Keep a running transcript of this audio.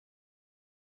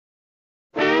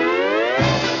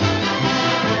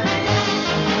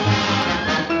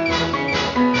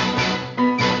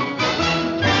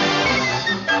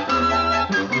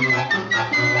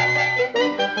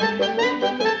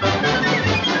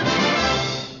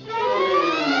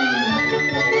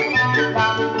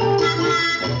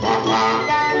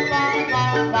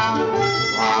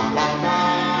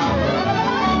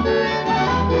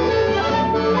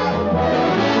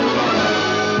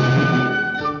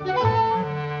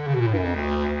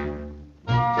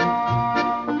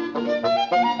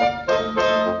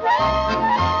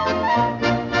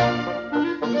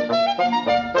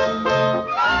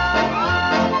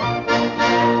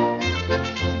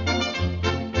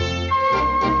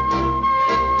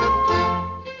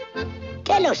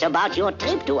us about your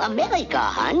trip to America,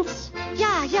 Hans.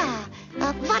 Yeah.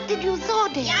 What did you saw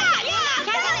there?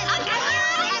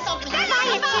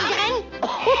 Quiet, children.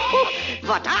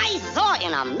 What I saw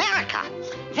in America?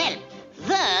 Well,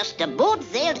 first the boat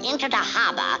sailed into the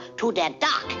harbor to the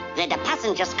dock where the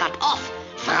passengers got off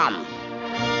from.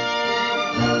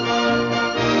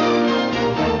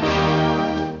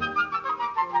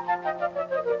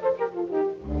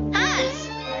 Hans!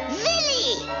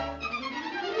 Willy!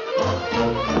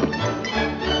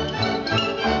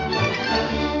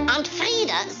 Aunt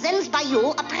Frieda sends by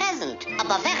you a present, a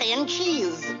Bavarian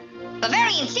cheese.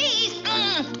 Bavarian cheese?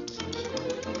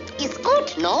 It's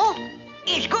good, no?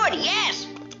 It's good, yes.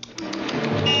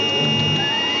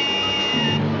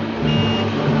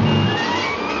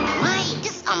 My,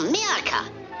 this America,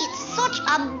 it's such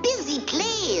a busy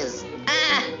place.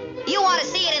 You want to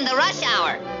see it in the rush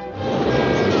hour.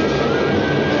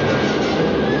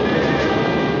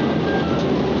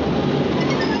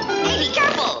 Hey, be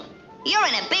careful. You're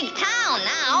in a big town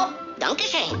now.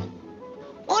 Dankeschön.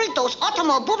 All those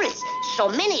automobiles, so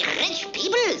many rich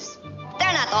peoples.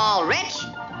 They're not all rich.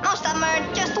 Most of them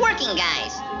are just working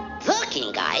guys.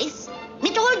 Working guys?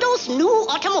 With all those new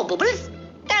automobiles?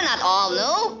 They're not all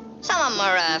new. Some of them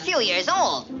are a few years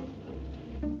old.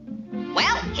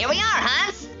 Well, here we are,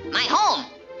 Hans. My home.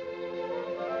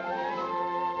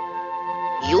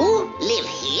 You live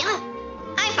here?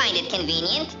 I find it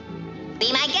convenient.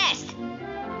 Be my guest.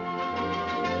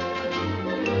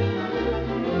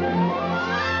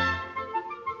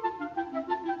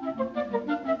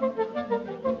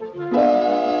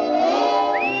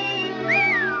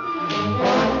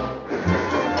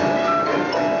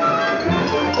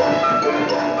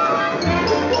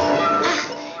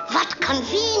 What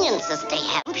conveniences they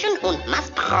have. Und mass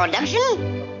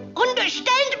production?